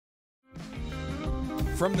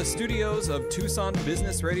From the studios of Tucson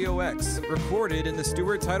Business RadioX, recorded in the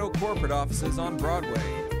Stewart Title corporate offices on Broadway,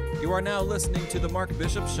 you are now listening to The Mark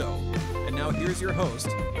Bishop Show. And now here's your host,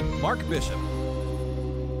 Mark Bishop.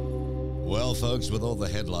 Well, folks, with all the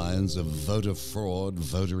headlines of voter fraud,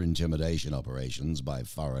 voter intimidation operations by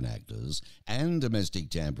foreign actors, and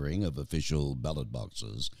domestic tampering of official ballot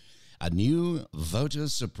boxes, a new voter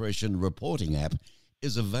suppression reporting app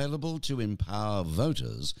is available to empower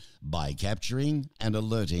voters by capturing and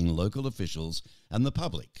alerting local officials and the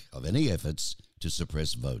public of any efforts to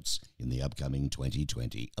suppress votes in the upcoming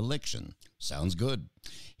 2020 election. Sounds good.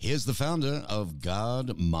 Here's the founder of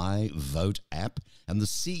Guard My Vote app and the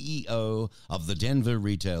CEO of the Denver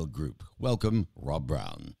Retail Group. Welcome, Robb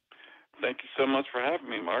Brown. Thank you so much for having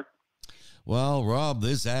me, Mark. Well, Robb,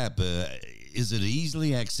 this app, is it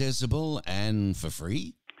easily accessible and for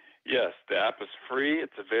free? Yes, the app is free.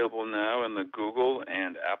 It's available now in the Google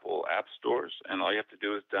and Apple app stores, and all you have to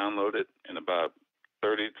do is download it in about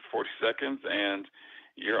 30 to 40 seconds, and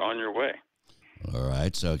you're on your way. All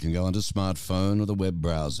right, so it can go onto a smartphone or the web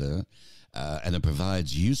browser, and it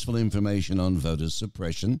provides useful information on voter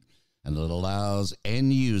suppression, and it allows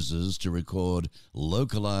end users to record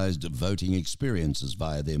localized voting experiences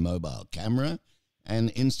via their mobile camera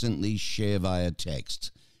and instantly share via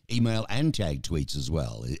text, email, and tag tweets as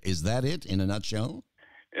well. Is that it in a nutshell?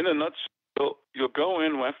 In a nutshell, you'll go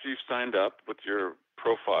in after you've signed up with your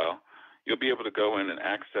profile. You'll be able to go in and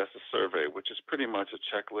access a survey, which is pretty much a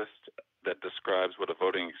checklist that describes what a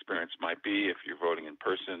voting experience might be if you're voting in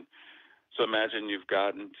person. So imagine you've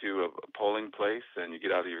gotten to a polling place and you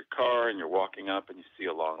get out of your car and you're walking up and you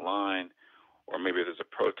see a long line, or maybe there's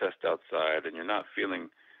a protest outside and you're not feeling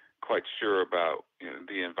quite sure about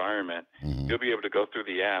the environment. Mm-hmm. You'll be able to go through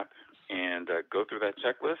the app and go through that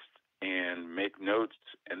checklist and make notes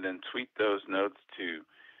and then tweet those notes to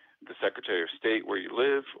the Secretary of State where you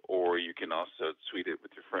live, or you can also tweet it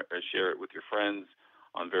with your share it with your friends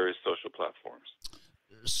on various social platforms.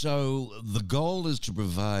 So the goal is to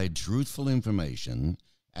provide truthful information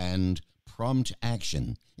and prompt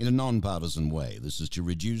action in a nonpartisan way. This is to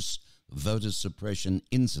reduce voter suppression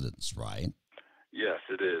incidents, right? Yes,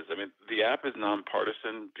 it is. I mean, the app is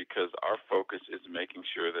nonpartisan because our focus is making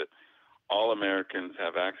sure that all Americans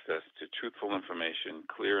have access to truthful information,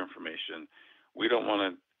 clear information. We don't want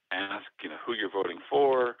to ask, who you're voting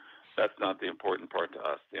for. That's not the important part to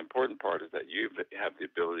us. The important part is that you have the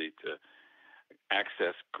ability to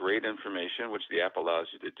access great information, which the app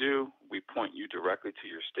allows you to do. We point you directly to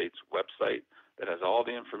your state's website that has all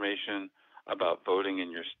the information about voting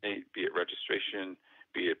in your state, be it registration,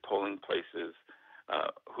 be it polling places,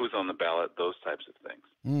 who's on the ballot, those types of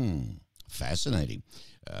things. Fascinating.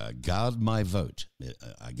 Guard My Vote.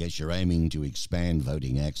 I guess you're aiming to expand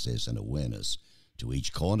voting access and awareness to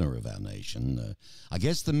each corner of our nation. I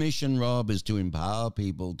guess the mission, Robb, is to empower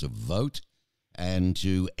people to vote and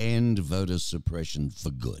to end voter suppression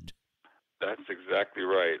for good. That's exactly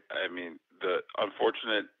right. I mean, the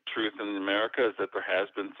unfortunate truth in America is that there has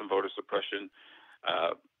been some voter suppression.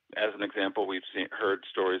 As an example, we've heard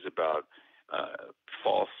stories about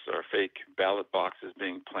false or fake ballot boxes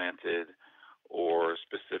being planted, or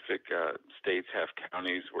specific states have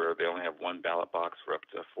counties where they only have one ballot box for up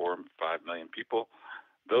to 4 or 5 million people.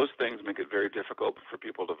 Those things make it very difficult for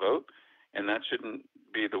people to vote, and that shouldn't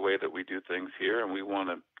be the way that we do things here. And we want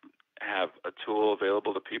to have a tool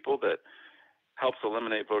available to people that helps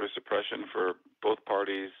eliminate voter suppression for both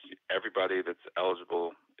parties, everybody that's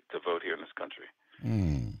eligible to vote here in this country.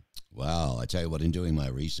 Wow, I tell you what, in doing my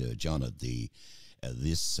research on it,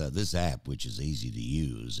 this app, which is easy to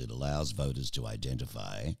use, it allows voters to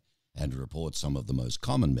identify and report some of the most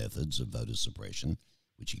common methods of voter suppression,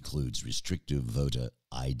 which includes restrictive voter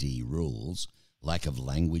ID rules, lack of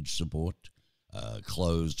language support,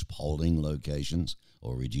 closed polling locations,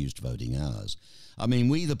 or reduced voting hours. I mean,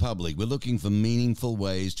 we, the public, we're looking for meaningful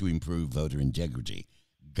ways to improve voter integrity.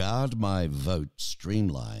 Guard My Vote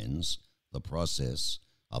streamlines the process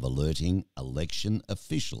of alerting election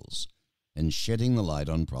officials and shedding the light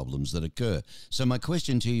on problems that occur. So my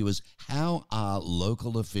question to you is, how are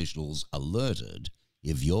local officials alerted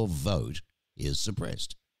if your vote is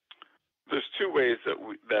suppressed? There's two ways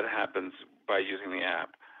that happens by using the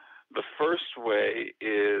app. The first way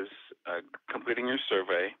is completing your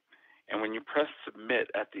survey, and when you press submit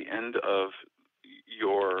at the end of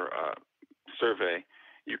your survey,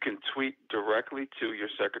 you can tweet directly to your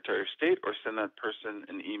Secretary of State or send that person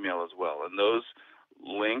an email as well. And those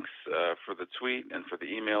links for the tweet and for the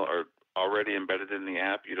email are already embedded in the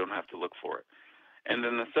app. You don't have to look for it. And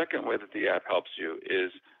then the second way that the app helps you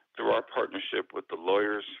is through our partnership with the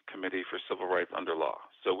Lawyers Committee for Civil Rights Under Law.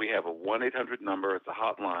 So we have a 1-800 number. It's a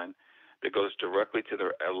hotline that goes directly to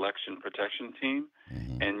their election protection team,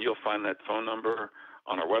 and you'll find that phone number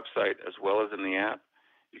on our website as well as in the app.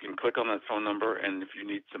 You can click on that phone number, and if you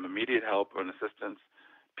need some immediate help or assistance,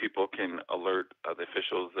 people can alert the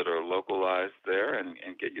officials that are localized there and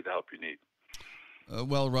get you the help you need.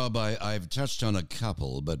 Well, Rob, I've touched on a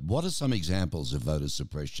couple, but what are some examples of voter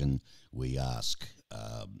suppression we ask?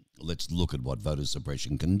 Let's look at what voter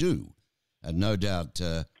suppression can do. And no doubt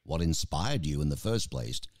what inspired you in the first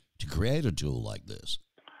place to create a tool like this.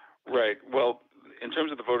 Right. Well, in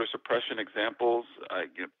terms of the voter suppression examples,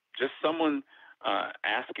 just someone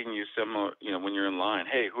asking you similar, when you're in line,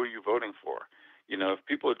 hey, who are you voting for? If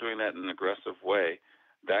people are doing that in an aggressive way,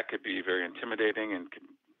 that could be very intimidating and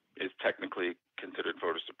is technically considered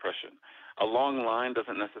voter suppression. A long line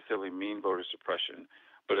doesn't necessarily mean voter suppression,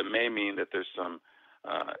 but it may mean that there's some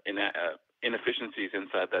inefficiencies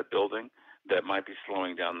inside that building that might be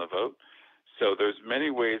slowing down the vote. So there's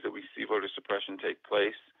many ways that we see voter suppression take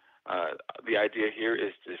place. The idea here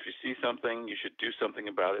is if you see something, you should do something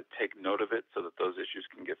about it, take note of it so that those issues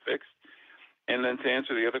can get fixed. And then to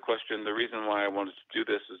answer the other question, the reason why I wanted to do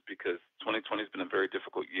this is because 2020 has been a very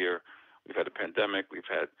difficult year. We've had a pandemic, we've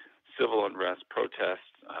had civil unrest, protests,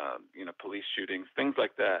 police shootings, things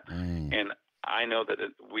like that. And I know that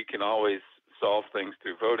we can always solve things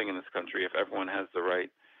through voting in this country if everyone has the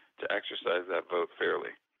right to exercise that vote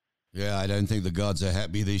fairly. Yeah, I don't think the gods are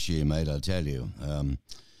happy this year, mate, I tell you.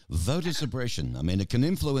 Voter suppression, it can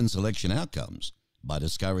influence election outcomes by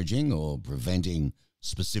discouraging or preventing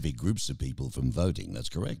specific groups of people from voting. That's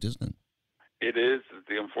correct, isn't it? It is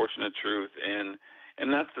the unfortunate truth, and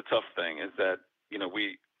that's the tough thing is that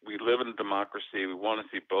we live in a democracy. We want to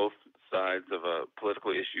see both sides of a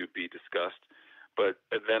political issue be discussed, but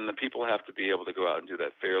then the people have to be able to go out and do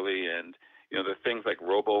that fairly. And there are things like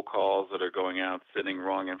robocalls that are going out, sending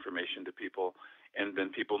wrong information to people, and then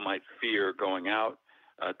people might fear going out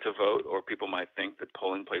to vote, or people might think that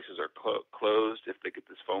polling places are closed if they get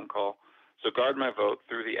this phone call. So Guard My Vote,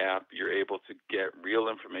 through the app, you're able to get real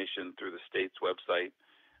information through the state's website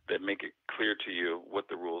that make it clear to you what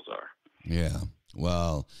the rules are. Yeah.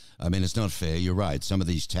 Well, it's not fair. You're right. Some of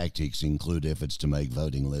these tactics include efforts to make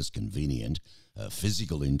voting less convenient,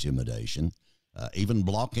 physical intimidation, even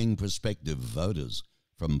blocking prospective voters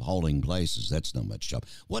from polling places. That's not much job.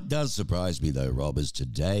 What does surprise me, though, Rob, is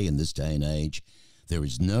today, in this day and age, there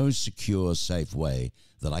is no secure, safe way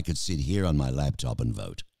that I could sit here on my laptop and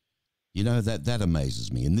vote. That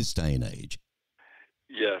amazes me in this day and age.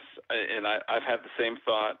 Yes, and I've had the same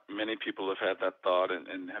thought. Many people have had that thought and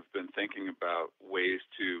have been thinking about ways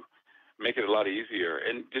to make it a lot easier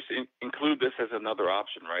and just include this as another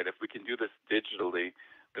option, right? If we can do this digitally,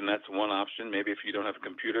 then that's one option. Maybe if you don't have a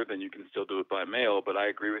computer, then you can still do it by mail. But I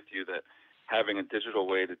agree with you that having a digital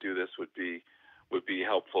way to do this would be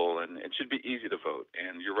helpful, and it should be easy to vote.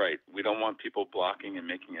 And you're right. We don't want people blocking and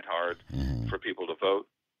making it hard for people to vote.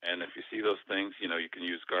 And if you see those things, you can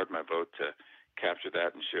use Guard My Vote to capture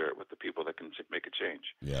that and share it with the people that can make a change.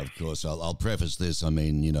 Yeah, of course. I'll preface this.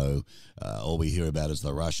 All we hear about is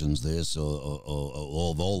the Russians, this or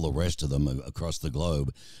all the rest of them across the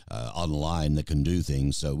globe online that can do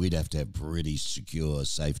things. So we'd have to have pretty secure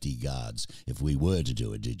safety guards if we were to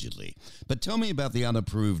do it digitally. But tell me about the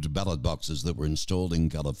unapproved ballot boxes that were installed in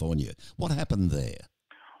California. What happened there?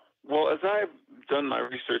 Well, as I've done my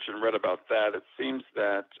research and read about that, it seems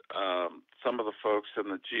that some of the folks in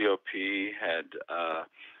the GOP had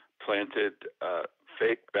planted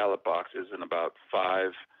fake ballot boxes in about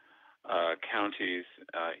 5 counties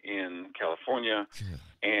in California,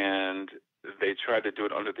 and they tried to do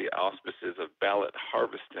it under the auspices of ballot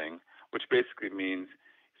harvesting, which basically means,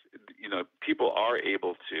 people are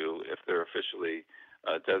able to, if they're officially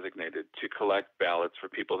designated, to collect ballots for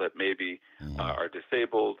people that maybe are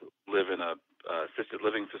disabled, live in a assisted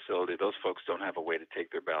living facility. Those folks don't have a way to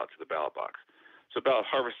take their ballot to the ballot box. So ballot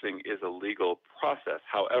harvesting is a legal process.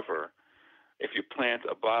 However, if you plant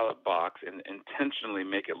a ballot box and intentionally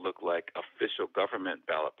make it look like official government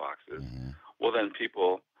ballot boxes, well then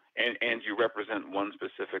people, and you represent one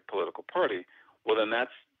specific political party, well then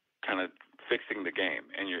that's kind of fixing the game,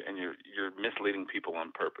 and you're misleading people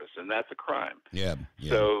on purpose, and that's a crime. Yeah.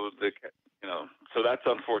 So that's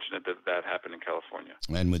unfortunate that happened in California.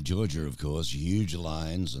 And with Georgia, of course, huge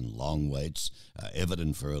lines and long waits,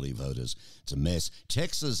 evident for early voters. It's a mess.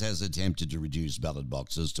 Texas has attempted to reduce ballot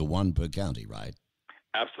boxes to 1 per county, right?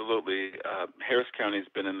 Absolutely. Harris County has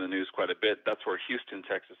been in the news quite a bit. That's where Houston,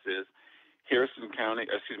 Texas is. Harris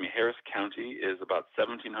County is about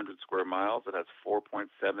 1,700 square miles. It has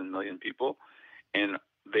 4.7 million people. And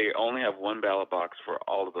they only have one ballot box for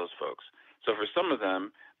all of those folks. So for some of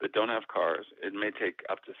them that don't have cars, it may take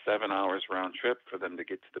up to 7 hours round trip for them to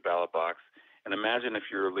get to the ballot box. And imagine if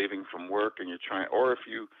you're leaving from work and you're trying, or if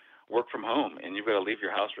you work from home and you've got to leave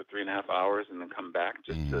your house for 3.5 hours and then come back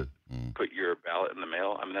just to put your ballot in the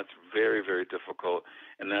mail. I mean, that's very, very difficult,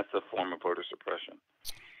 and that's a form of voter suppression.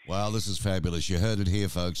 Wow, this is fabulous. You heard it here,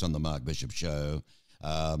 folks, on the Mark Bishop Show.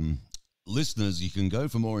 Listeners, you can go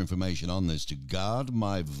for more information on this to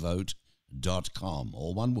guardmyvote.com,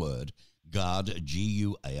 all one word, guard,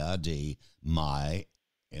 G-U-A-R-D, my,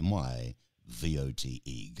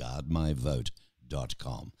 M-Y-V-O-T-E,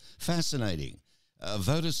 guardmyvote.com. Fascinating.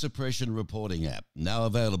 Voter suppression reporting app, now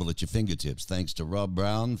available at your fingertips, thanks to Robb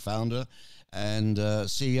Brown, founder and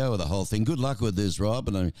CEO of the whole thing. Good luck with this, Robb,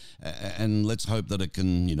 and let's hope that it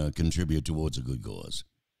can, contribute towards a good cause.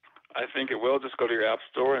 I think it will. Just go to your app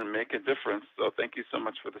store and make a difference. So thank you so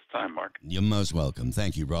much for this time, Mark. You're most welcome.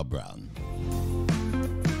 Thank you, Robb Brown.